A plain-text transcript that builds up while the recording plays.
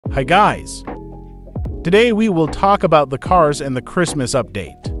Hi guys! Today we will talk about the cars and the Christmas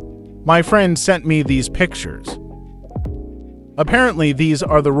update. My friend sent me these pictures. Apparently these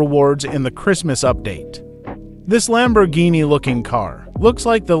are the rewards in the Christmas update. This Lamborghini-looking car looks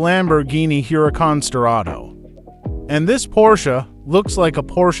like the Lamborghini Huracan Storado. And this Porsche looks like a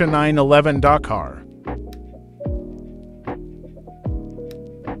Porsche 911 Dakar.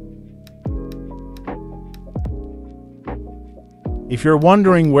 If you're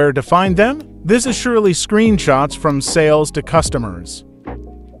wondering where to find them, this is surely screenshots from sales to customers.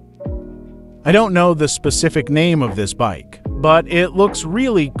 I don't know the specific name of this bike, but it looks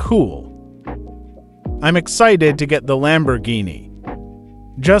really cool. I'm excited to get the Lamborghini.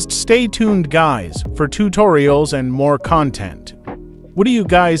 Just stay tuned, guys, for tutorials and more content. What do you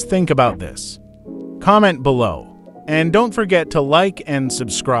guys think about this? Comment below. And don't forget to like and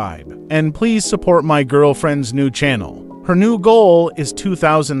subscribe. And please support my girlfriend's new channel. Her new goal is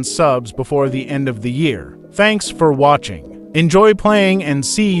 2,000 subs before the end of the year. Thanks for watching. Enjoy playing and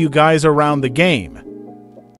see you guys around the game.